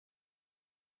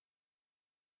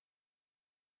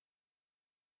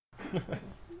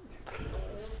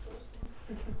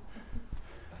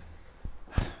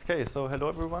Okay, so hello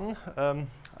everyone.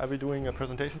 I'll be doing a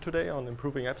presentation today on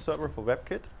improving app server for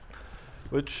WebKit,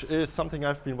 which is something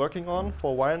I've been working on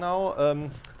for a while now.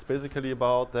 It's basically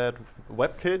about that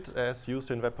WebKit, as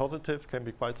used in WebPositive, can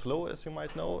be quite slow, as you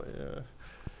might know,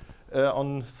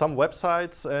 on some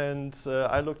websites. And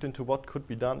I looked into what could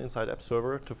be done inside app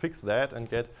server to fix that and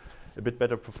get a bit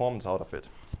better performance out of it.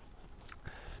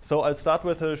 So I'll start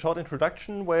with a short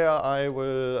introduction where I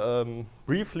will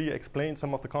briefly explain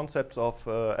some of the concepts of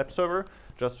app server,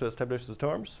 just to establish the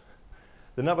terms.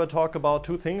 Then I will talk about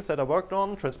two things that I worked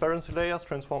on: transparency layers,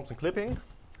 transforms, and clipping.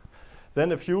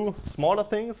 Then a few smaller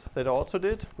things that I also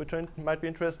did, which might be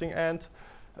interesting. And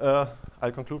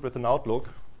I'll conclude with an outlook,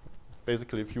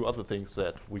 basically a few other things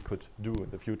that we could do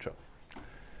in the future.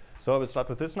 So I will start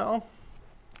with this now.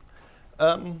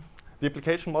 The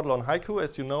application model on Haiku,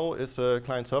 as you know, is a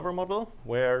client-server model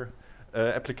where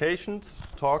applications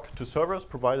talk to servers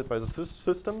provided by the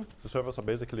system. The servers are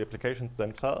basically applications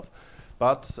themselves.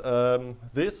 But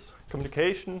this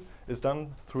communication is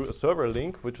done through a server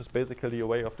link, which is basically a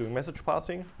way of doing message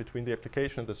passing between the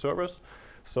application and the servers.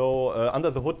 So under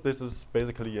the hood, this is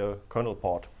basically a kernel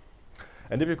pod.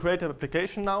 And if you create an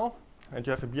application now, and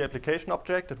you have a B application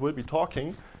object, it will be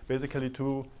talking basically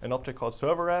to an object called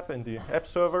server app in the app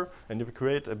server. And if you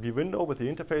create a B window with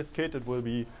the interface kit, it will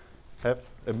have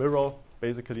a mirror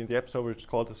basically in the app server, which is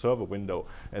called a server window.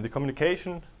 And the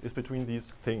communication is between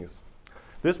these things.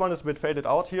 This one is a bit faded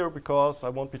out here because I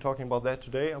won't be talking about that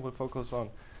today. I will focus on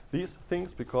these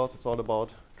things because it's all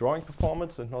about drawing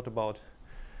performance and not about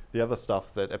the other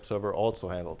stuff that app server also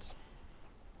handles.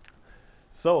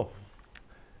 So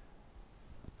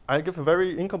I'll give a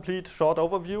very incomplete short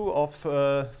overview of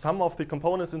some of the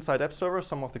components inside app server,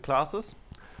 some of the classes,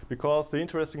 because the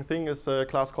interesting thing is a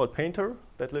class called Painter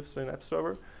that lives in app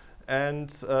server. And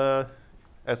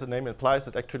as the name implies,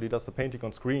 it actually does the painting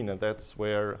on screen, and that's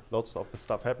where lots of the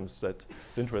stuff happens that's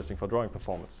interesting for drawing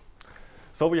performance.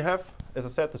 So we have, as I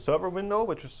said, the server window,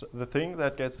 which is the thing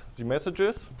that gets the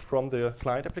messages from the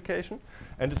client application.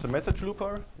 And it's a message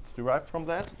looper. It's derived from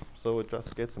that. So it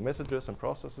just gets the messages and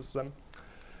processes them.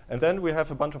 And then we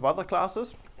have a bunch of other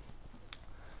classes.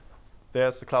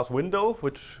 There's the class window,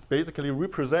 which basically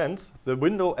represents the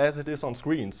window as it is on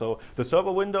screen. So the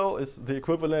server window is the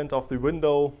equivalent of the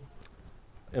window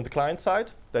in the client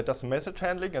side that does the message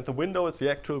handling, and the window is the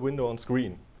actual window on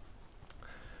screen.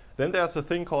 Then there's a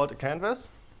thing called a canvas,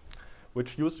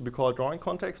 which used to be called drawing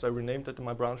context. I renamed it in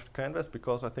my branch to canvas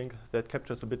because I think that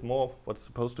captures a bit more what it's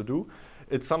supposed to do.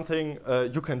 It's something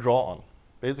you can draw on.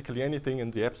 Basically anything in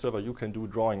the app server you can do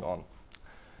drawing on.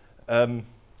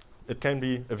 It can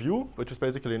be a view, which is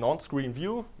basically an on-screen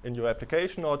view in your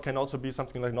application, or it can also be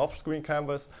something like an off-screen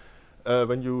canvas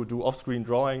when you do off-screen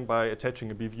drawing by attaching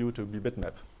a B view to a B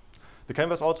bitmap. The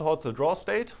canvas also holds the draw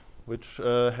state, which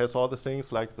has all the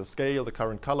things like the scale, the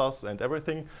current colors, and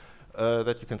everything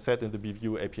that you can set in the B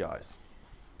view APIs.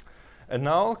 And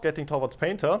now, getting towards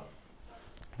Painter,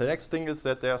 the next thing is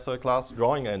that there's a class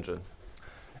drawing engine.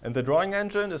 And the drawing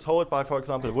engine is held by, for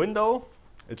example, a window.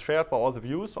 It's shared by all the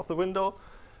views of the window.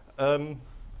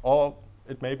 Or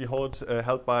it may be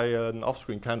held by an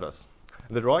off-screen canvas.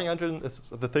 And the drawing engine is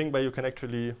the thing where you can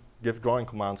actually give drawing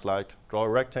commands like draw a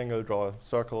rectangle, draw a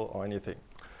circle, or anything.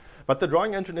 But the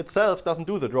drawing engine itself doesn't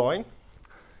do the drawing.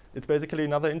 It's basically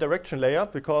another indirection layer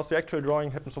because the actual drawing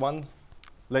happens one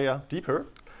layer deeper.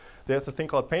 There's a thing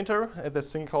called Painter and there's a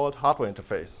thing called hardware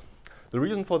interface. The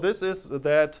reason for this is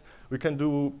that we can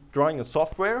do drawing in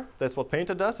software. That's what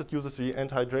Painter does. It uses the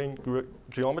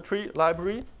anti-geometry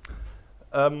library,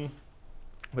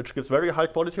 which gives very high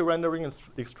quality rendering. It's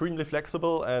extremely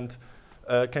flexible and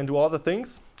can do all the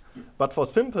things. But for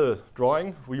simple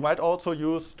drawing, we might also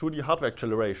use 2D hardware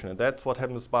acceleration. And that's what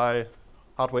happens by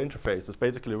hardware interface. It's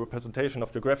basically a representation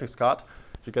of your graphics card.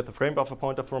 You get the frame buffer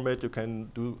pointer from it. You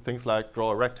can do things like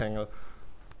draw a rectangle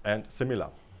and similar.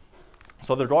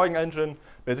 So the drawing engine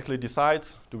basically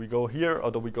decides, do we go here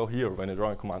or do we go here when a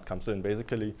drawing command comes in,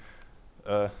 basically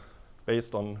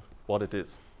based on what it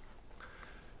is.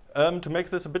 To make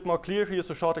this a bit more clear,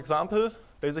 here's a short example.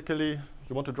 Basically,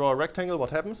 you want to draw a rectangle, what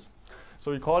happens?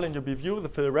 So you call in your B view the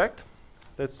fill rect.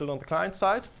 That's still on the client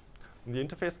side in the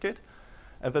interface kit.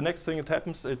 And the next thing that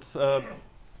happens, it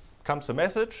comes a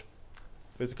message,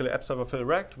 basically app server fill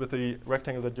rect with the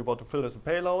rectangle that you want to fill as a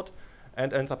payload,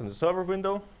 and ends up in the server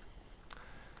window.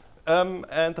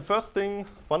 And the first thing,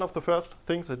 one of the first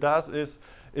things it does is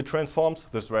it transforms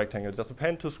this rectangle. It does a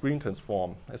pen to screen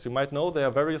transform. As you might know, there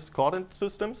are various coordinate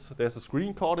systems. There's a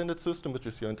screen coordinate system, which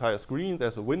is your entire screen.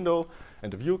 There's a window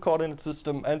and a view coordinate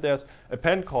system. And there's a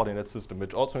pen coordinate system,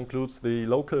 which also includes the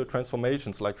local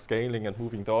transformations like scaling and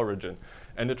moving the origin.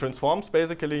 And it transforms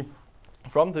basically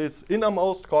from this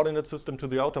innermost coordinate system to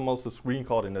the outermost, the screen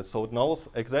coordinates. So it knows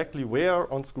exactly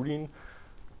where on screen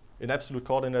in absolute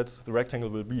coordinates the rectangle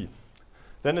will be.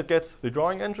 Then it gets the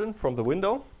drawing engine from the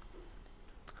window,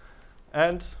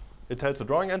 and it tells the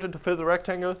drawing engine to fill the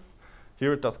rectangle.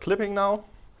 Here it does clipping now.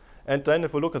 And then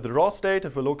if we look at the draw state,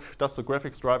 if we look, does the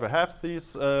graphics driver have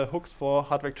these hooks for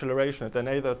hardware acceleration? And then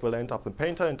either it will end up in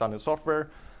Painter and done in software,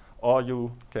 or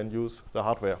you can use the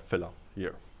hardware filler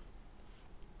here.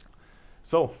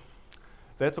 So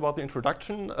that's about the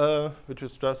introduction, which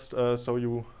is just so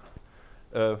you,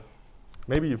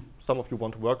 maybe some of you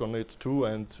want to work on it too,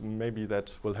 and maybe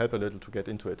that will help a little to get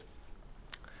into it.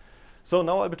 So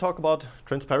now I will talk about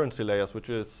transparency layers, which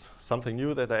is something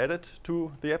new that I added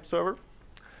to the app server.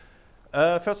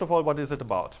 First of all, what is it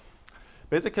about?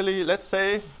 Basically, let's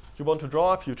say you want to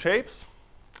draw a few shapes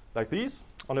like these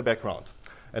on a background.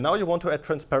 And now you want to add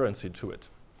transparency to it.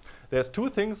 There's two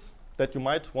things that you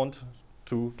might want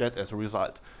to get as a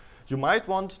result. You might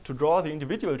want to draw the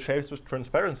individual shapes with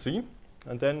transparency,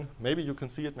 and then maybe you can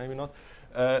see it, maybe not.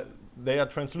 They are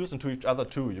translucent to each other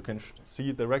too. You can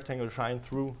see the rectangle shine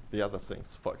through the other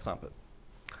things, for example.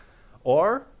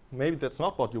 Or maybe that's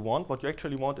not what you want. What you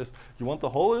actually want is you want the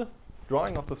whole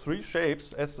drawing of the three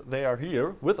shapes as they are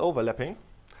here with overlapping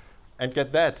and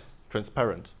get that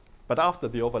transparent. But after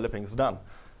the overlapping is done,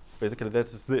 basically that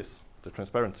is this, the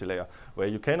transparency layer, where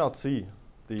you cannot see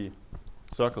the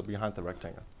circle behind the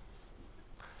rectangle.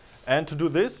 And to do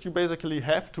this, you basically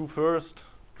have to first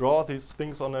draw these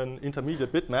things on an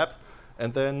intermediate bitmap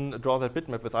and then draw that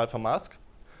bitmap with alpha mask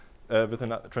with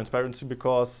a transparency,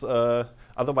 because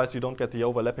otherwise you don't get the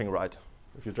overlapping right.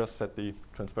 If you just set the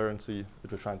transparency,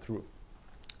 it will shine through.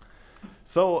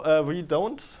 So we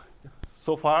don't,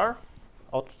 so far,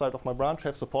 outside of my branch,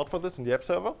 have support for this in the app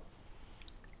server.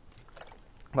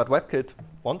 But WebKit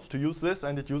wants to use this,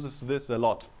 and it uses this a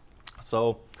lot.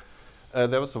 So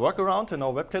there was a workaround in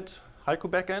our WebKit Haiku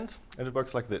backend, and it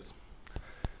works like this.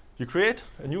 You create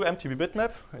a new MTB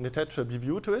bitmap and attach a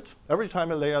view to it every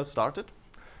time a layer is started.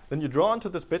 Then you draw onto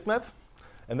this bitmap,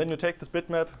 and then you take this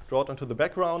bitmap, draw it onto the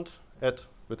background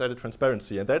with added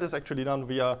transparency. And that is actually done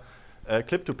via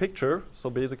clip to picture.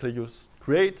 So basically you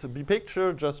create a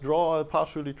picture, just draw a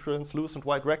partially translucent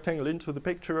white rectangle into the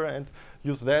picture and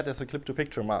use that as a clip to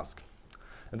picture mask.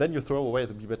 And then you throw away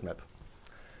the bitmap.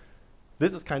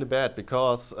 This is kind of bad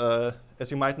because, as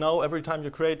you might know, every time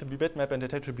you create a bitmap and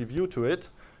attach a view to it,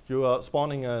 you are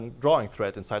spawning a drawing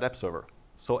thread inside app server.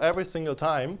 So every single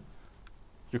time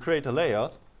you create a layer,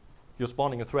 you're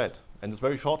spawning a thread. And it's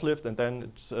very short-lived, and then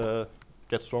it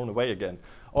gets thrown away again.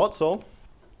 Also,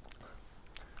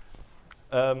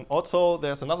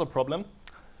 there's another problem.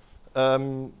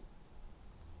 You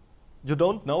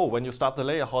don't know when you start the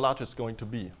layer how large it's going to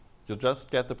be. You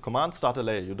just get the command start a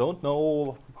layer. You don't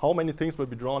know how many things will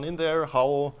be drawn in there,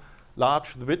 how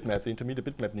large the bitmap, the intermediate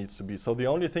bitmap needs to be. So the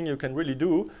only thing you can really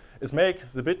do is make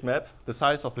the bitmap the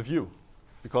size of the view,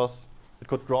 because it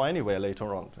could draw anywhere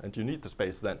later on, and you need the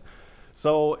space then.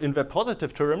 So in web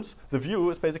positive terms, the view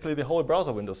is basically the whole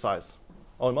browser window size,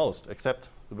 almost, except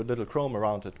the little Chrome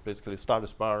around it, basically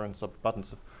status bar and some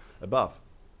buttons above.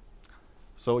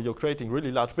 So you're creating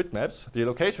really large bitmaps. The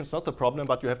allocation is not the problem,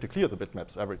 but you have to clear the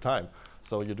bitmaps every time.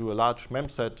 So you do a large mem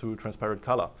set to transparent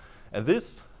color. And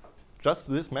just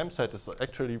this mem set is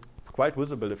actually quite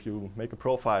visible if you make a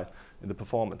profile in the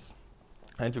performance.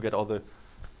 And you get all the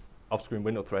off-screen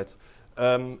window threads.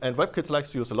 And WebKit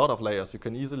likes to use a lot of layers. You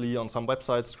can easily, on some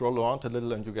websites, scroll around a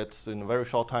little, and you get, in a very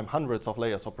short time, hundreds of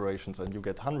layers operations, and you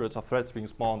get hundreds of threads being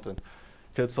spawned.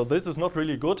 And so this is not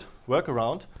really good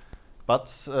workaround, but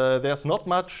there's not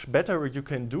much better you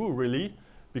can do, really,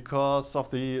 because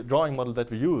of the drawing model that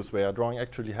we use, where drawing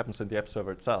actually happens in the app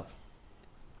server itself.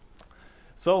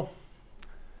 So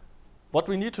what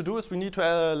we need to do is we need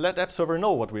to let app server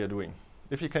know what we are doing.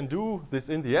 If you can do this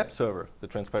in the app server, the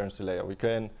transparency layer, we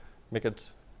can make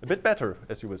it a bit better,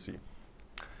 as you will see.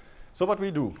 So what we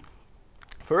do.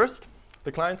 First,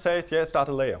 the client says, yeah, start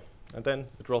a layer. And then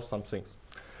it draws some things.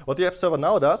 What the app server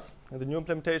now does, in the new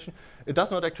implementation, it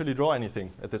does not actually draw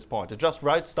anything at this point. It just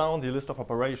writes down the list of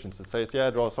operations. It says, yeah,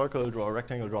 draw a circle, draw a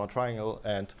rectangle, draw a triangle,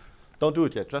 and don't do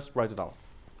it yet. Just write it down.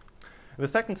 In the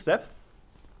second step,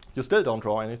 you still don't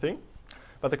draw anything.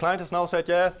 But the client has now said,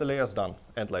 yeah, the layer is done,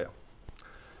 end layer.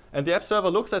 And the app server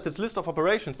looks at this list of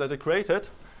operations that it created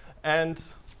and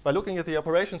by looking at the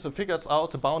operations, it figures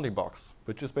out the bounding box,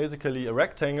 which is basically a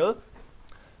rectangle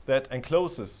that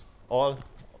encloses all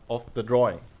of the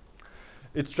drawing.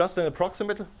 It's just an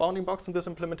approximate bounding box in this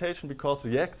implementation because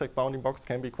the exact bounding box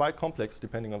can be quite complex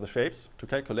depending on the shapes to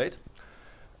calculate.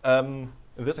 In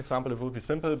this example, it would be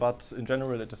simple, but in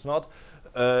general, it is not.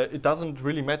 It doesn't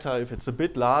really matter if it's a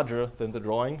bit larger than the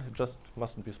drawing. It just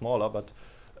mustn't be smaller, but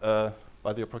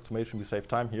by the approximation, we save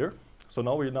time here. So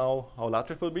now we know how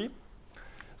large it will be.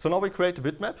 So now we create a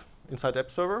bitmap inside App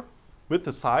Server with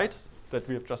the site that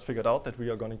we have just figured out that we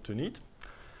are going to need.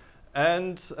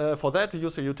 And for that, we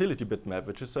use a utility bitmap,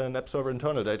 which is an App Server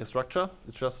internal data structure.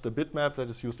 It's just a bitmap that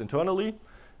is used internally,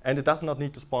 and it does not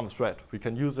need to spawn a thread. We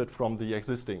can use it from the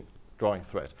existing drawing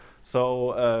thread.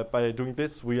 So by doing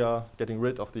this, we are getting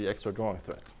rid of the extra drawing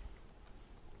thread.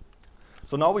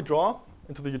 So now we draw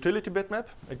into the utility bitmap,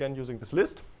 again using this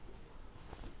list.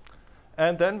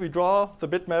 And then we draw the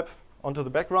bitmap onto the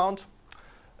background.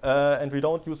 And we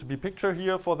don't use a BPicture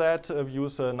here for that. We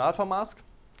use an alpha mask,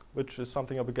 which is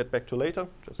something I will get back to later.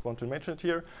 Just want to mention it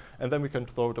here. And then we can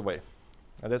throw it away.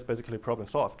 And that's basically problem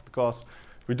solved, because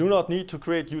we do not need to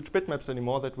create huge bitmaps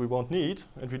anymore that we won't need,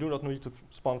 and we do not need to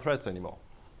spawn threads anymore.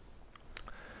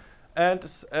 And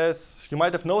as you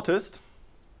might have noticed,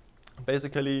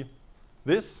 basically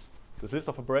this list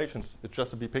of operations is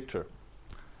just a BPicture.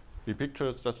 BPicture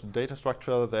is just a data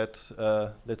structure that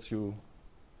lets you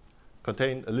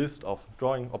contain a list of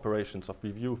drawing operations, of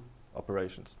BView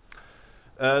operations.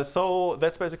 So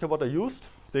that's basically what I used.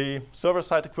 The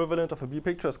server-side equivalent of a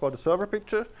BPicture is called a server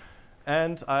picture.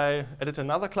 And I added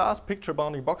another class, picture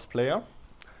bounding box player.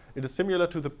 It is similar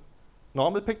to the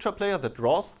normal picture player that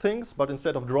draws things, but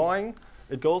instead of drawing,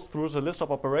 it goes through the list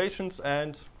of operations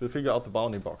and will figure out the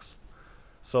bounding box.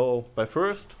 So by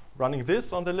first running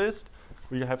this on the list,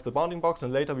 we have the bounding box,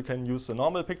 and later we can use the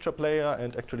normal picture player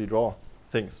and actually draw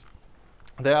things.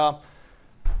 There are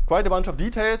quite a bunch of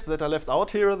details that are left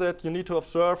out here that you need to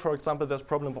observe. For example, there's a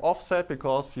problem of offset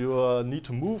because you need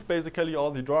to move basically all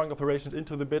the drawing operations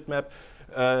into the bitmap.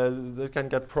 They can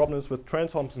get problems with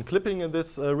transforms and clipping in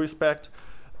this respect.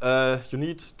 You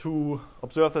need to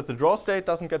observe that the draw state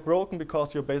doesn't get broken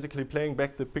because you're basically playing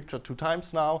back the picture 2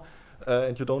 times now,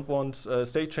 and you don't want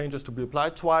state changes to be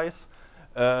applied twice.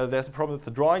 There's a problem with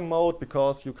the drawing mode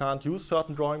because you can't use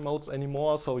certain drawing modes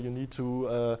anymore, so you need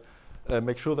to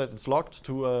make sure that it's locked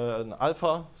to an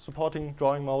alpha supporting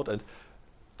drawing mode,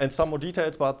 and some more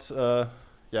details, but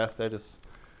yeah, that is,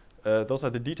 those are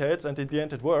the details, and in the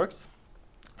end it works.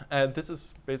 And this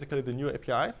is basically the new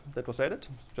API that was added.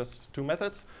 It's just 2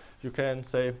 methods. You can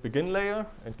say begin layer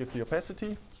and give the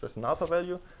opacity, it's just an alpha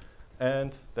value,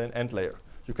 and then end layer.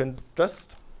 You can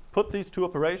just put these 2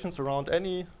 operations around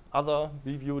any other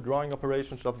BView drawing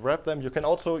operations, just wrap them. You can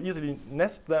also easily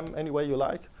nest them any way you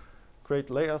like.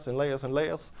 Create layers and layers and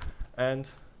layers, and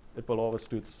it will always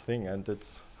do its thing. And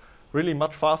it's really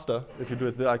much faster if you do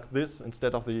it like this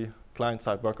instead of the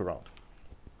client-side workaround.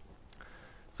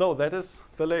 So that is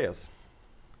the layers.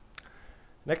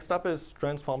 Next up is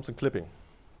transforms and clipping.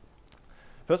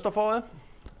 First of all,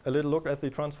 a little look at the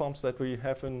transforms that we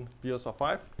have in BSR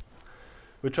 5,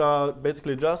 which are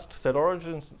basically just set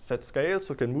origins, set scales,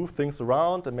 so you can move things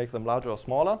around and make them larger or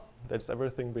smaller. That's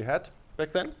everything we had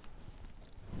back then.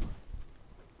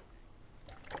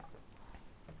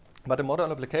 But in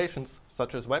modern applications,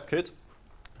 such as WebKit,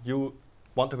 you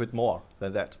want a bit more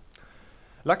than that.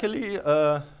 Luckily,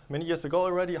 many years ago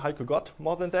already, Haiku got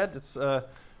more than that. It's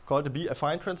called a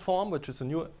B-affine transform, which is a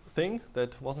new thing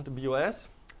that wasn't in BOS.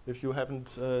 If you haven't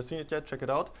seen it yet, check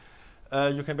it out.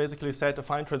 You can basically set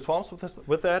affine transforms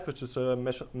with that, which is a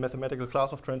mathematical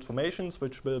class of transformations,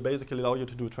 which will basically allow you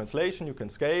to do translation. You can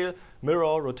scale,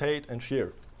 mirror, rotate, and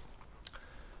shear.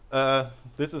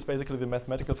 This is basically the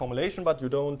mathematical formulation, but you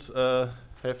don't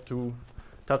have to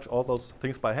touch all those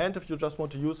things by hand if you just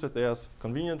want to use it. There's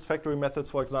convenience factory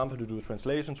methods, for example, to do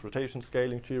translations, rotation,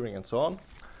 scaling, shearing, and so on.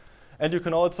 And you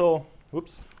can also,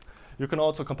 you can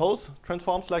also compose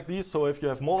transforms like these. So if you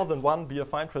have more than one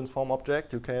B-affine transform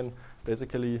object, you can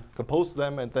basically compose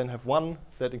them and then have one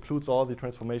that includes all the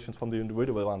transformations from the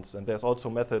individual ones. And there's also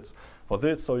methods for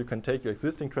this, so you can take your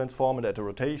existing transform and add a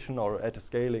rotation or add a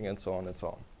scaling and so on and so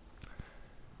on.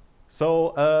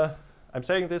 So I'm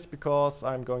saying this because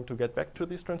I'm going to get back to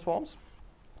these transforms.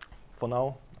 For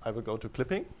now, I will go to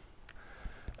clipping.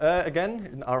 Again,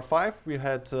 in R5, we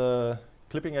had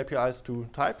clipping APIs 2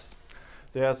 types.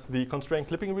 There's the constrained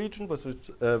clipping region, which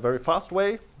is a very fast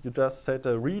way. You just set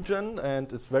a region,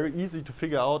 and it's very easy to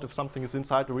figure out if something is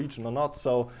inside the region or not.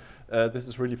 So this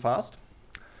is really fast.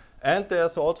 And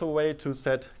there's also a way to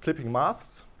set clipping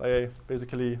masks by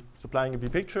basically supplying a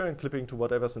BPicture and clipping to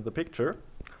whatever's in the picture.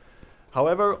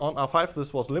 However, on R5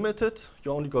 this was limited.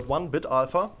 You only got 1 bit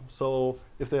alpha, so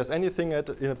if there's anything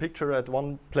in a picture at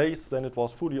one place, then it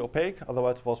was fully opaque,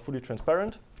 otherwise it was fully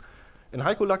transparent. In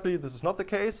Haiku, luckily, this is not the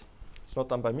case. It's not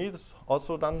done by me, this is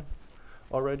also done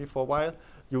already for a while.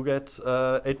 You get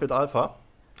 8-bit alpha,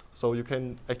 so you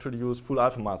can actually use full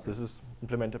alpha mask. This is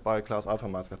implemented by class alpha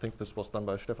mask. I think this was done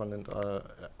by Stefan and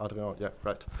Adrian, yeah,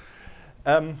 right.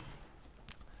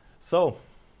 So,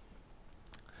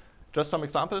 just some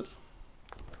examples.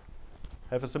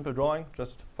 Have a simple drawing,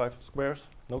 just 5 squares,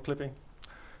 no clipping.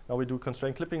 Now we do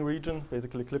constraint clipping region,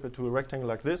 basically clip it to a rectangle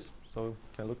like this, so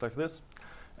it can look like this.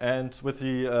 And with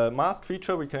the mask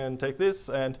feature, we can take this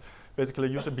and basically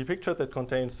use a BPicture that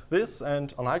contains this,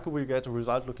 and on Haiku we get a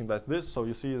result looking like this. So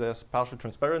you see there's partial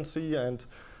transparency, and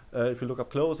if you look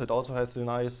up close, it also has the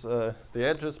nice, the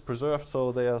edges preserved,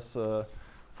 so there's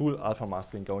full alpha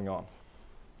masking going on.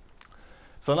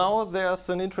 So now there's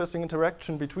an interesting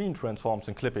interaction between transforms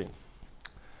and clipping.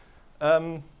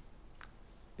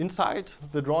 Inside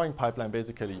the drawing pipeline,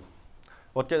 basically,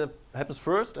 what happens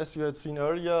first, as you had seen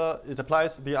earlier, it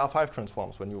applies the R5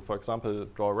 transforms. When you, for example,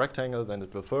 draw a rectangle, then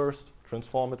it will first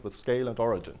transform it with scale and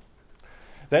origin.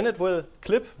 Then it will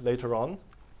clip later on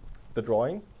the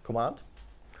drawing command.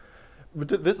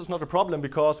 But this is not a problem,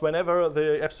 because whenever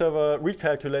the app server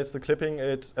recalculates the clipping,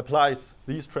 it applies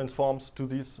these transforms to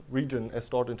this region as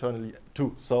stored internally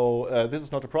too. So this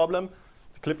is not a problem.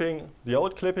 The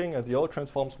old clipping and the old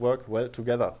transforms work well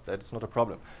together. That is not a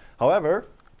problem. However,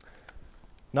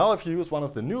 now if you use one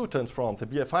of the new transforms, the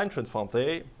BFine transforms,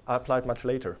 they are applied much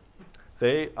later.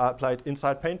 They are applied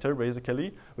inside Painter,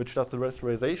 basically, which does the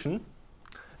rasterization.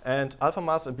 And alpha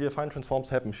mask and BFine transforms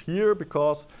happen here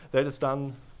because that is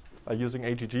done by using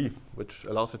AGG, which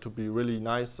allows it to be really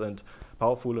nice and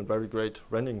powerful and very great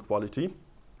rendering quality.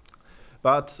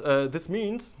 But this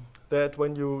means that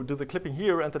when you do the clipping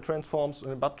here and the transforms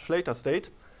in a much later state,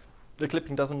 the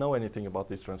clipping doesn't know anything about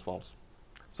these transforms.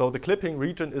 So the clipping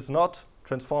region is not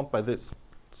transformed by this.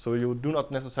 So you do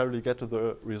not necessarily get to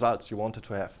the results you wanted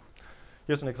to have.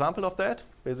 Here's an example of that.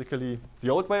 Basically, the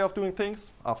old way of doing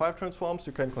things, R5 transforms,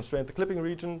 you can constrain the clipping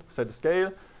region, set a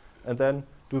scale, and then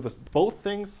do both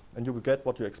things, and you will get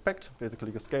what you expect,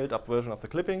 basically a scaled up version of the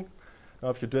clipping. Now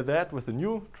if you do that with the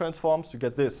new transforms, you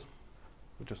get this,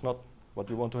 which is not what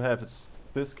you want to have. It's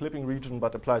this clipping region,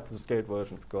 but applied to the scaled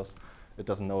version, because it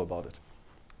doesn't know about it.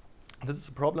 This is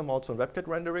a problem also in WebKit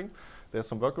rendering. There's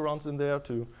some workarounds in there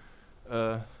to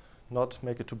not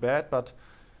make it too bad, but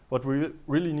what we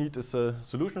really need is a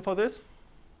solution for this.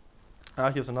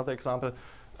 Here's another example.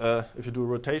 If you do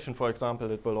rotation, for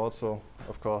example, it will also,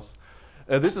 of course,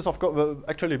 this is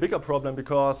actually a bigger problem,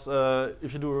 because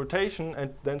if you do a rotation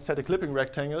and then set a clipping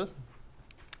rectangle,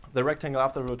 the rectangle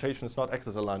after rotation is not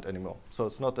axis aligned anymore. So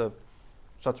it's not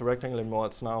such a rectangle anymore.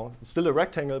 It's still a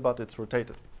rectangle, but it's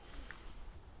rotated.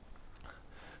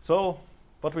 So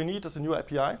what we need is a new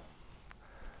API,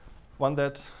 one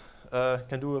that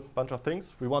can do a bunch of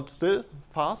things. We want still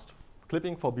fast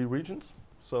clipping for B regions,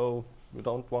 so we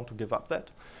don't want to give up that.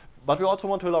 But we also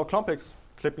want to allow complex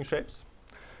clipping shapes.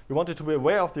 We want it to be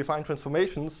aware of defined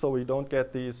transformations, so we don't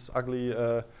get these ugly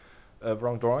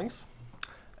wrong drawings.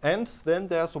 And then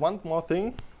there's one more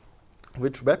thing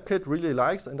which WebKit really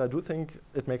likes, and I do think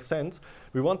it makes sense.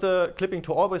 We want the clipping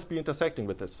to always be intersecting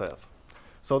with itself.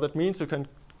 So that means you can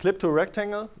clip to a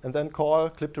rectangle and then call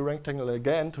clip to rectangle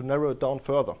again to narrow it down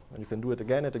further. And you can do it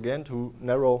again and again to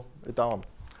narrow it down.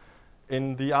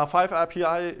 In the R5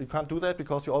 API, you can't do that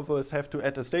because you always have to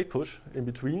add a state push in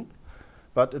between.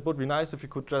 But it would be nice if you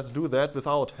could just do that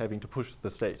without having to push the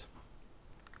state.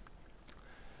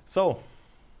 So,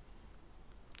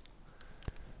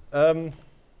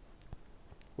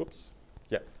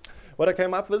 what I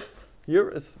came up with here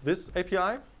is this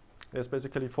API. There's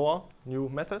basically 4 new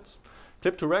methods: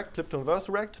 clip to rect, clip to inverse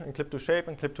rect, and clip to shape,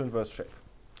 and clip to inverse shape.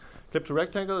 Clip to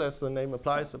rectangle, as the name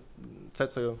applies,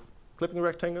 sets a clipping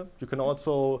rectangle. You can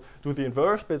also do the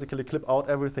inverse, basically clip out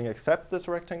everything except this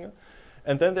rectangle.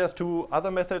 And then there's 2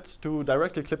 other methods to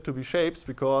directly clip to B shapes,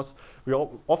 because we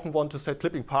often want to set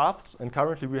clipping paths, and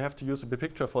currently we have to use a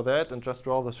BPicture for that and just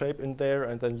draw the shape in there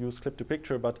and then use clip to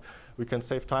picture. But we can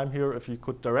save time here if we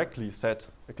could directly set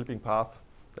a clipping path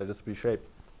that is B shape.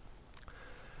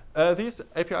 These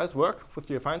APIs work with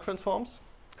the affine transforms.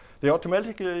 They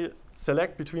automatically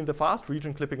select between the fast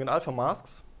region clipping and alpha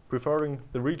masks, preferring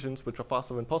the regions which are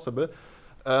faster when possible.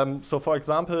 So for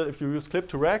example, if you use clip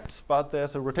to rect, but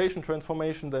there's a rotation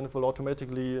transformation, then it will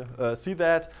automatically see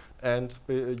that and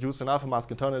use an alpha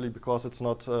mask internally, because it's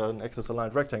not an axis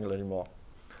aligned rectangle anymore.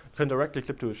 You can directly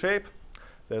clip to a shape.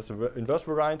 There's inverse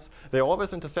variants. They're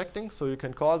always intersecting, so you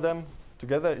can call them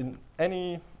together in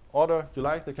any order you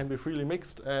like. They can be freely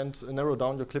mixed and narrow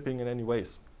down your clipping in any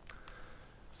ways.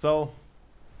 So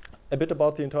a bit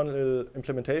about the internal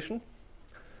implementation.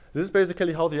 This is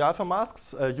basically how the alpha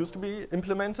masks used to be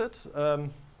implemented,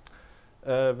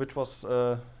 which was,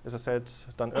 as I said,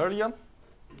 done earlier.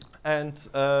 And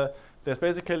there's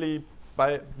basically,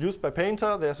 used by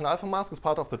Painter, there's an alpha mask as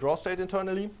part of the draw state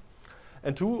internally.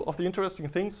 And two of the interesting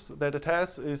things that it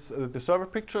has is the server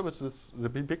picture, which is the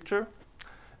B picture,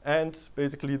 and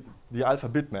basically the alpha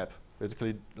bitmap,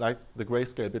 basically like the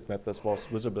grayscale bitmap that was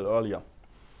visible earlier.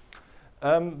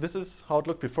 This is how it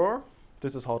looked before.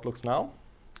 This is how it looks now.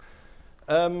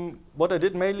 What I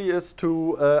did mainly is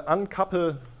to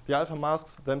uncouple the alpha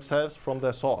masks themselves from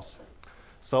their source.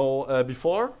 So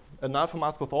before, an alpha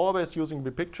mask was always using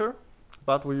the picture,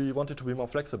 but we wanted to be more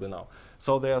flexible now.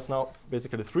 So there's now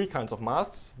basically three kinds of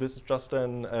masks. This is just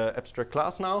an abstract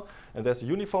class now, and there's a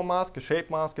uniform mask, a shape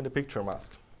mask, and a picture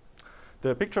mask.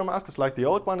 The picture mask is like the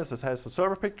old one, it has a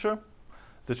server picture.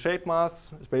 The shape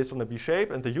mask is based on a B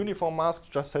shape, and the uniform mask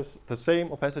just has the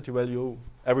same opacity value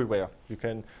everywhere. You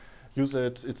can use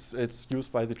it, it's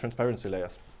used by the transparency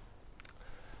layers.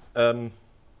 And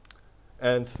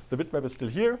the bitmap is still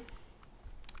here.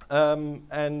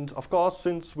 And of course,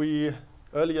 since we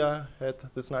earlier had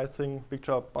this nice thing,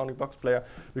 picture bounding box player,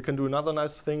 we can do another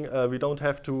nice thing. We don't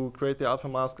have to create the alpha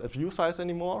mask at view size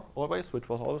anymore, always, which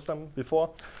was always done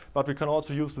before. But we can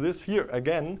also use this here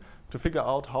again to figure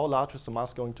out how large is the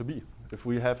mask going to be. If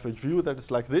we have a view that is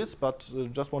like this, but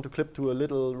just want to clip to a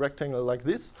little rectangle like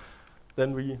this,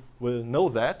 then we will know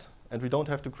that, and we don't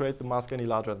have to create the mask any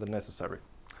larger than necessary.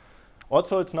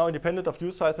 Also, it's now independent of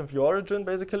view size and view origin,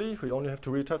 basically. We only have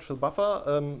to retouch the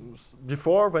buffer.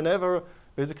 Before, whenever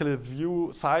basically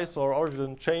view size or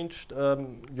origin changed,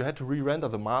 you had to re-render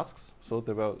the masks. So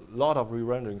there were a lot of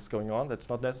re-renderings going on. That's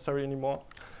not necessary anymore.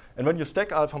 And when you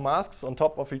stack alpha masks on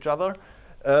top of each other,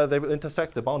 they will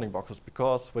intersect the bounding boxes,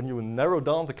 because when you narrow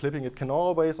down the clipping, it can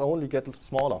always only get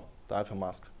smaller, the alpha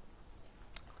mask.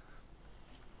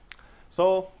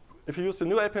 So if you use the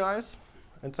new APIs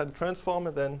and set a transform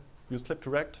and then use clip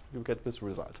direct, you get this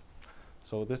result.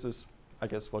 So this is, I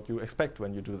guess, what you expect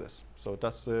when you do this. So it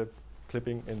does the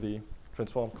clipping in the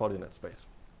transform coordinate space.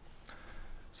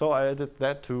 So I added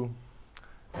that to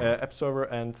app server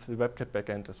and the WebKit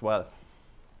backend as well.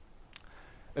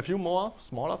 A few more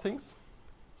smaller things.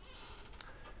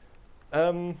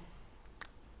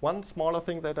 One smaller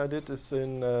thing that I did is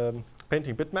in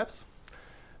painting bitmaps.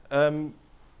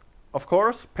 Of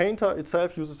course, Painter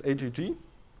itself uses AGG,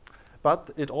 but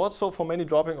it also, for many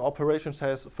drawing operations,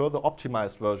 has further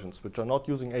optimized versions, which are not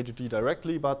using AGG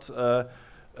directly, but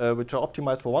which are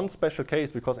optimized for one special case,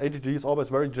 because AGG is always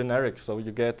very generic. So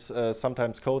you get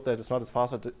sometimes code that is not as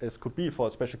fast as could be for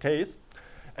a special case.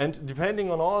 And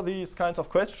depending on all these kinds of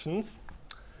questions,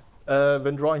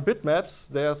 when drawing bitmaps,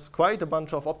 there's quite a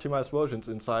bunch of optimized versions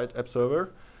inside App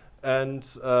Server. And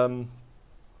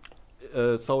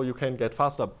so you can get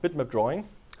faster bitmap drawing.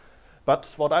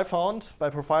 But what I found by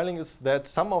profiling is that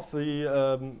some of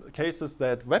the cases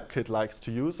that WebKit likes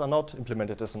to use are not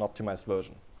implemented as an optimized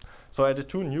version. So I added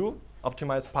two new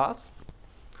optimized paths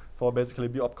for basically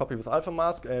B-op copy with alpha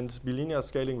mask and bilinear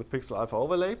scaling with pixel alpha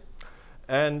overlay.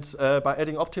 And by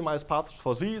adding optimized paths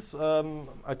for these,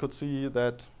 I could see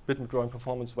that bitmap drawing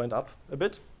performance went up a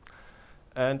bit.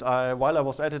 And while I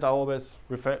was at it, I always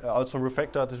also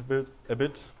refactored it a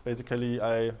bit. Basically,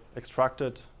 I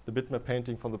extracted the bitmap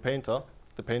painting from the Painter.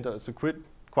 The Painter is a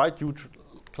quite huge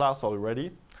class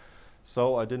already,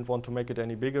 so I didn't want to make it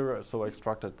any bigger, so I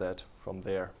extracted that from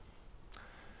there.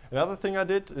 Another thing I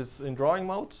did is in drawing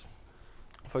modes.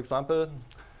 For example,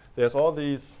 there's all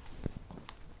these,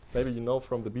 maybe you know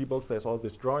from the B book, there's all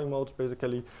these drawing modes,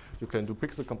 basically. You can do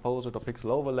pixel composite or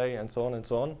pixel overlay and so on and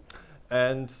so on.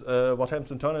 And what happens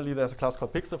internally, there's a class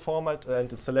called pixel format,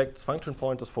 and it selects function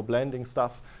pointers for blending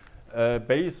stuff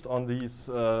based on these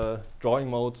drawing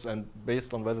modes and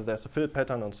based on whether there's a fill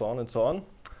pattern and so on and so on.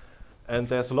 And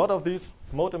there's a lot of these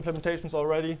mode implementations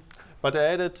already, but I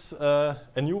added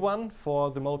a new one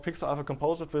for the mode pixel alpha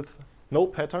composite with no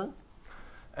pattern,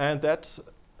 and that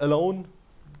alone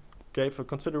gave a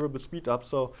considerable speed up.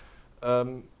 So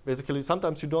basically,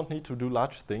 sometimes you don't need to do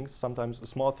large things. Sometimes a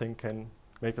small thing can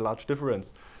make a large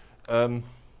difference.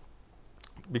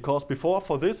 Because before,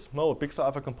 for this mode, pixel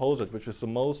alpha composite, which is the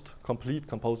most complete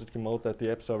composite mode that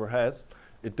the app server has,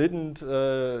 it didn't.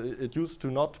 It used to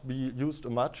not be used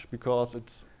much because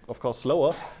it's of course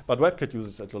slower, but WebKit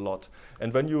uses it a lot.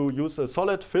 And when you use a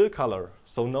solid fill color,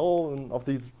 so no of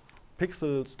these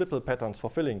pixel stipple patterns for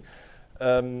filling,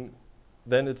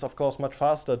 then it's of course much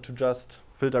faster to just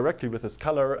fill directly with this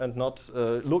color and not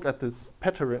look at this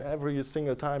pattern every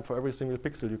single time for every single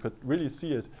pixel. You could really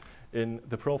see it in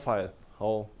the profile,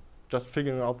 how just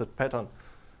figuring out that pattern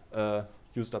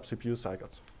used up CPU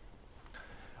cycles.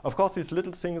 Of course, these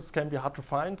little things can be hard to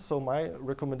find, so my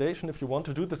recommendation, if you want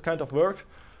to do this kind of work,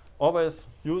 always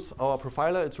use our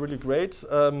profiler. It's really great.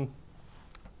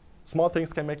 Small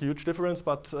things can make a huge difference,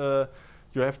 but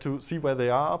you have to see where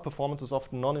they are. Performance is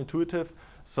often non-intuitive,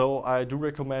 so I do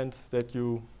recommend that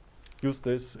you use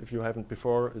this if you haven't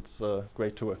before. It's a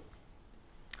great tool.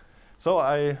 So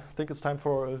I think it's time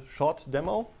for a short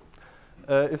demo.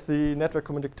 If the network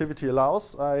connectivity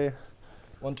allows, I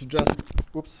want to just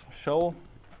show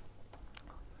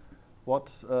what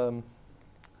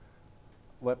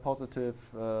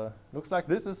WebPositive looks like.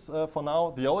 This is, for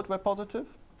now, the old WebPositive.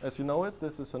 As you know it,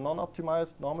 this is a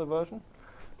non-optimized normal version.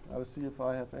 I will see if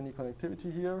I have any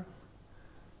connectivity here.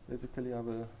 Basically, I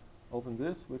will open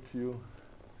this,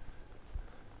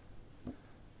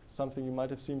 something you might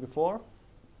have seen before.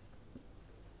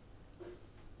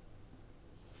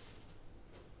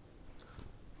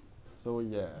 So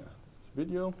yeah, this is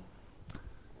video.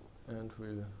 And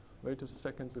we'll wait a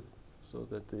second so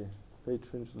that the page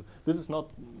finishes. This is not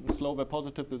slow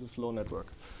WebPositive, this is slow network.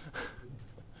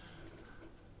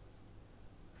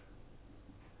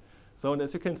 So and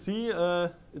as you can see,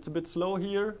 it's a bit slow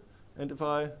here. And if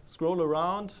I scroll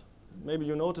around, maybe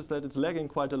you notice that it's lagging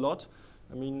quite a lot.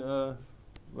 I mean,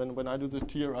 when I do this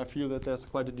here, I feel that there's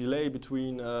quite a delay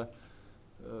between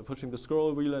pushing the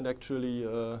scroll wheel and actually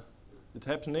it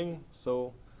happening.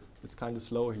 So it's kind of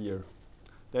slow here.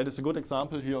 That is a good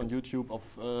example here on YouTube of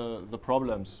the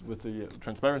problems with the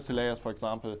transparency layers, for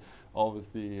example, or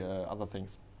with the other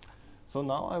things. So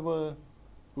now I will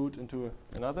boot into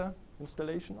another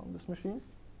installation on this machine.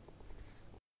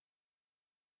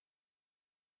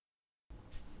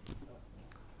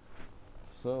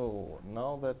 So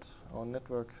now that our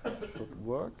network should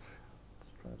work,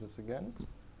 let's try this again.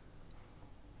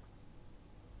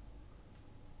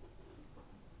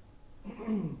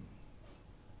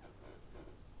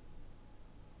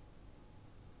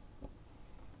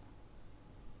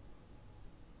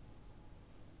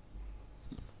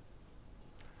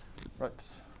 Right,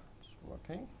 it's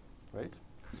working, great.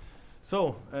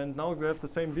 So, and now we have the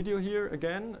same video here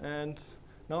again, and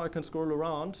now I can scroll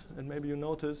around, and maybe you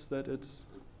notice that it's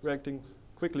reacting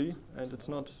quickly, and it's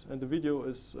not, and the video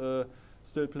is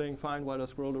still playing fine while I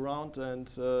scroll around,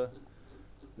 and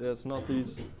there's not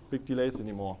these big delays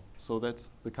anymore. So that's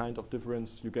the kind of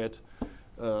difference you get,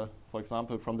 for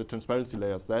example, from the transparency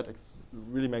layers. That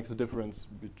really makes a difference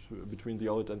between the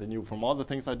old and the new. From all the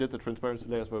things I did, the transparency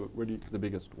layers were really the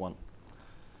biggest one.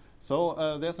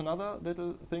 So there's another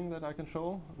little thing that I can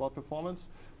show about performance.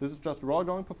 This is just raw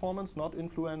drawing performance, not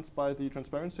influenced by the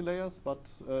transparency layers, but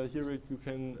here you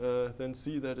can then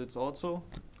see that it's also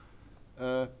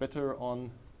better on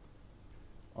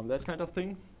that kind of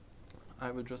thing.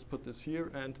 I will just put this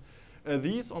here, and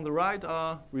these on the right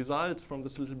are results from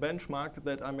this little benchmark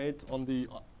that I made on the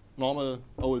normal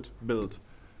old build.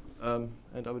 And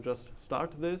I will just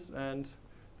start this, and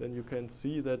then you can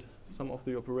see that some of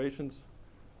the operations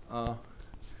are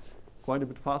quite a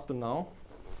bit faster now.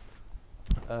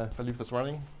 If I leave this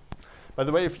running. By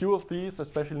the way, a few of these,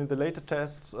 especially in the later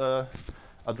tests, are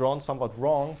drawn somewhat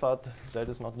wrong, but that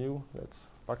is not new. That's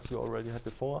bugs we already had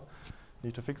before.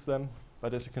 Need to fix them.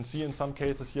 But as you can see in some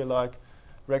cases here, like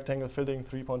rectangle filling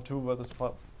 3.2 versus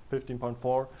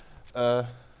 15.4,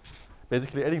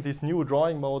 basically adding these new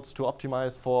drawing modes to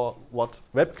optimize for what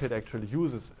WebKit actually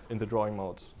uses in the drawing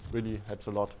modes really helps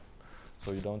a lot.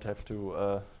 So you don't have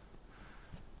to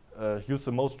use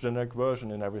the most generic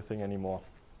version in everything anymore.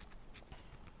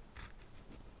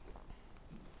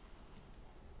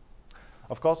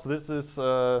 Of course, this is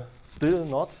still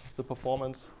not the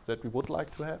performance that we would like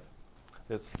to have.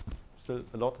 There's still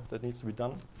a lot that needs to be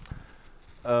done.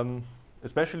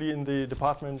 Especially in the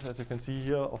department, as you can see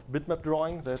here, of bitmap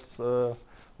drawing. That's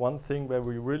one thing where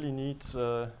we really need,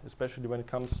 especially when it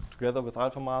comes together with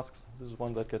alpha masks. This is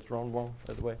one that gets drawn wrong,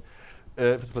 by the way.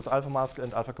 If it's with alpha mask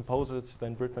and alpha composites,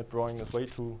 then bitmap drawing is way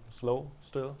too slow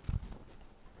still.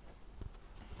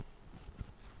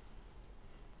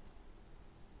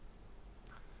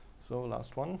 So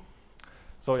last one.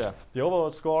 So yeah, the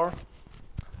overall score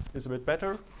is a bit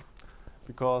better,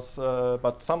 because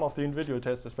but some of the individual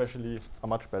tests especially are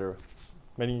much better.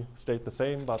 Many stayed the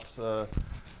same, but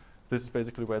this is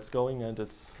basically where it's going, and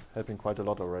it's helping quite a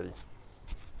lot already.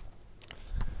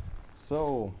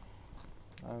 So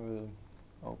I will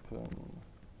open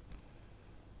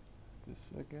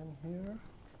this again here.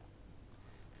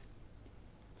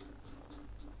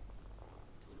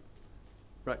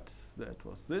 Right, that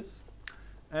was this.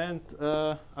 And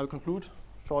I'll conclude,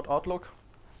 short outlook.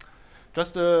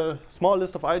 Just a small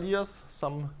list of ideas,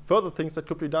 some further things that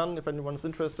could be done. If anyone's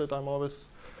interested, I'm always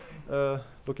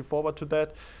looking forward to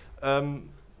that.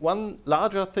 One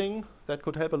larger thing that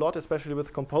could help a lot, especially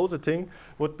with compositing,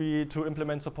 would be to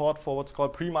implement support for what's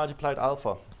called pre-multiplied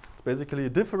alpha. It's basically a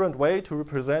different way to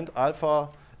represent alpha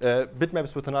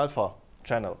bitmaps with an alpha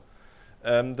channel.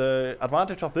 The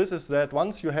advantage of this is that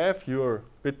once you have your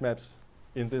bitmaps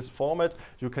in this format,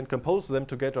 you can compose them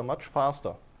together much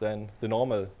faster than the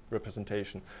normal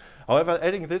representation. However,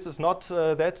 adding this is not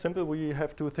that simple. We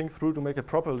have to think through to make it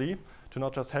properly, to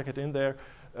not just hack it in there.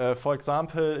 For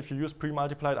example, if you use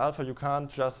pre-multiplied alpha, you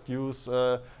can't just use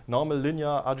normal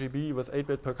linear RGB with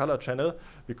 8-bit per color channel,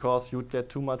 because you'd get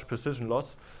too much precision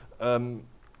loss.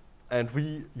 And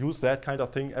we use that kind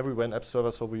of thing everywhere in app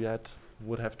server, so we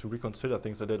would have to reconsider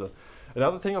things a little.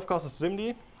 Another thing, of course, is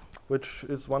SIMD, which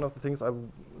is one of the things I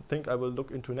think I will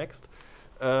look into next.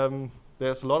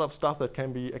 There's a lot of stuff that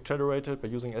can be accelerated by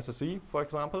using SSE, for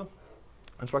example,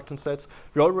 instruction sets.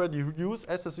 We already use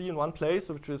SSE in one place,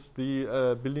 which is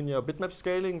the bilinear bitmap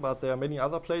scaling, but there are many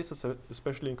other places,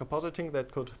 especially in compositing,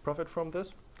 that could profit from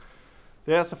this.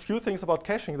 There's a few things about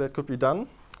caching that could be done.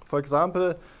 For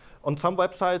example, on some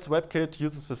websites, WebKit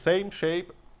uses the same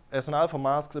shape as an alpha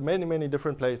mask in many, many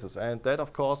different places. And that,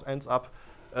 of course, ends up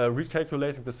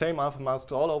recalculating the same alpha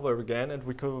masks all over again. And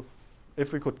we could,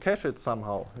 if we could cache it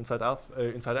somehow inside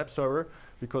App Server,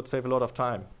 we could save a lot of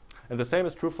time. And the same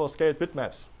is true for scaled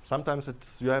bitmaps. Sometimes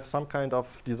you have some kind of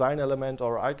design element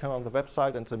or icon on the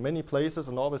website, and it's in many places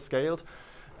and always scaled.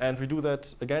 And we do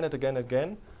that again and again and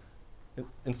again.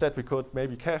 Instead, we could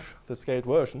maybe cache the scaled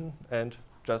version and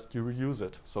just reuse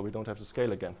it, so we don't have to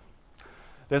scale again.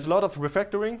 There's a lot of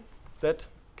refactoring that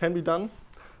can be done.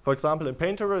 For example, in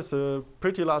Painter is a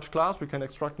pretty large class. We can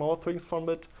extract more things from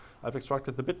it. I've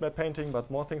extracted the bitmap painting,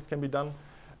 but more things can be done.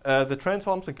 The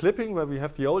transforms and clipping, where we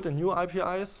have the old and new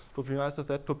APIs, it would be nice if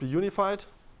that could be unified.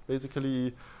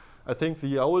 Basically, I think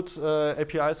the old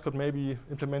APIs could maybe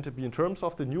implemented be in terms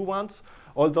of the new ones,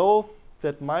 although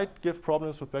that might give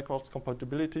problems with backwards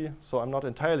compatibility, so I'm not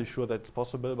entirely sure that's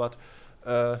possible, but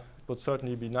it would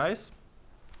certainly be nice.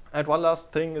 And one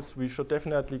last thing is we should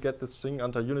definitely get this thing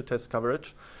under unit test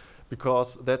coverage,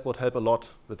 because that would help a lot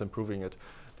with improving it.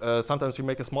 Sometimes you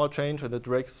make a small change and it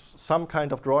breaks some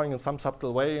kind of drawing in some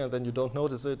subtle way, and then you don't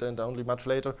notice it, and only much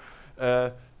later.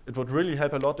 It would really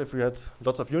help a lot if we had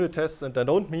lots of unit tests, and I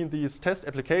don't mean these test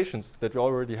applications that we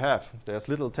already have. There's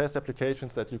little test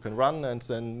applications that you can run and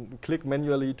then click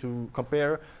manually to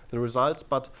compare the results,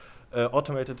 but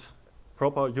automated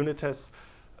proper unit tests.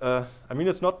 I mean,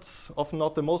 it's often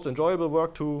not the most enjoyable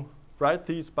work to write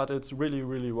these, but it's really,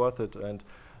 really worth it, and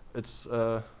it's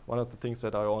one of the things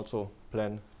that I also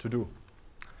plan to do.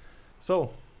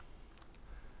 So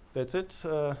that's it.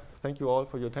 Thank you all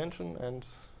for your attention, and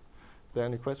if there are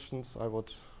any questions, I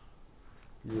would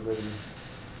be ready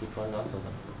to try and answer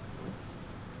them.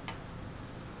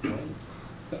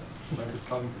 When is it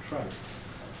coming to try?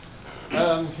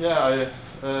 Yeah,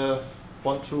 I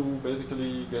want to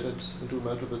basically get it into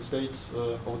multiple states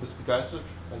over this BeGeistert,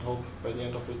 and hope by the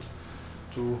end of it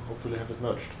to hopefully have it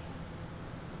merged.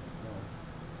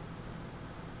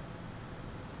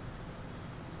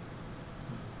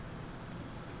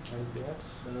 Anything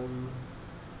else?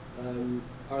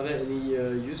 Are there any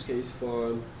use case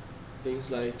for things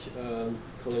like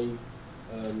calling,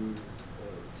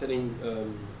 setting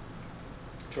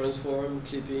transform,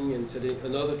 clipping, and setting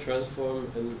another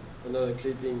transform and another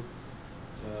clipping,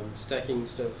 stacking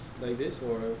stuff like this,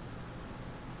 or?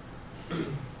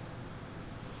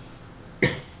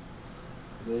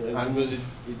 I suppose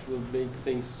it will make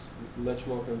things much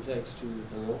more complex to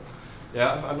handle.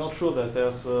 Yeah, I'm not sure that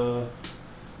there's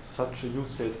such a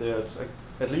use case there.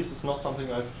 At least it's not something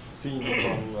I've seen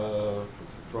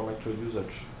from actual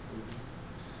usage.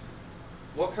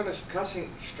 What kind of caching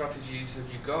strategies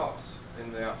have you got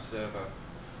in the app server?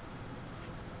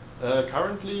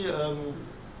 Currently,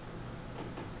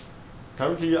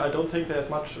 I don't think there's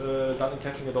much done in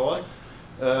caching at all.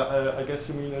 I guess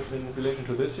you mean it in relation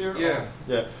to this year? Yeah.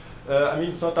 Yeah. I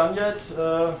mean, it's not done yet.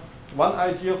 One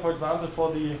idea, for example,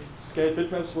 for the scaled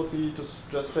bitmaps would be to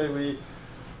just say we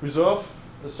reserve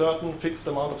a certain fixed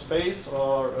amount of space,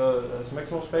 or as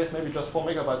maximum space, maybe just 4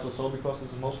 megabytes or so, because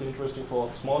this is mostly interesting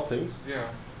for small things. Yeah.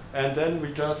 And then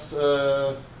we just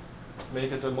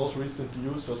make it the most recently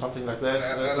used or something like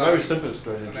that. An very simple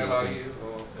strategy. An LRU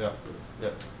or? Yeah. Yeah.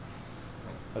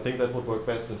 I think that would work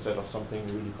best instead of something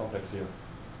really complex here.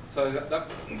 So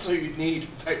so you'd need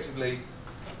effectively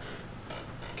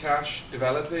cache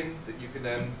developing that you can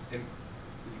then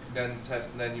then test,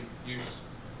 and then you use.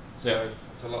 So Yeah.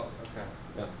 it's a lot. Okay.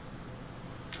 Yeah.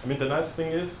 I mean, the nice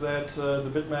thing is that the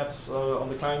bitmaps on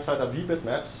the client side are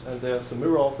v-bitmaps, and there's a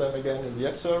mirror of them again in the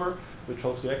app server, which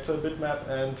shows the actual bitmap,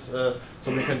 and so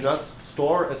we can just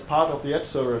store as part of the app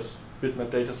server's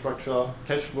bitmap data structure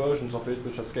cached versions of it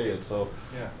which are scaled. So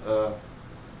Yeah.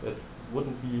 it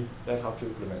wouldn't be that hard to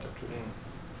implement actually.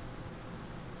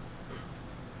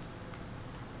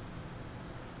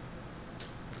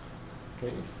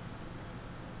 Okay.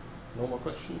 No more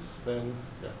questions? Then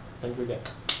yeah, thank you again.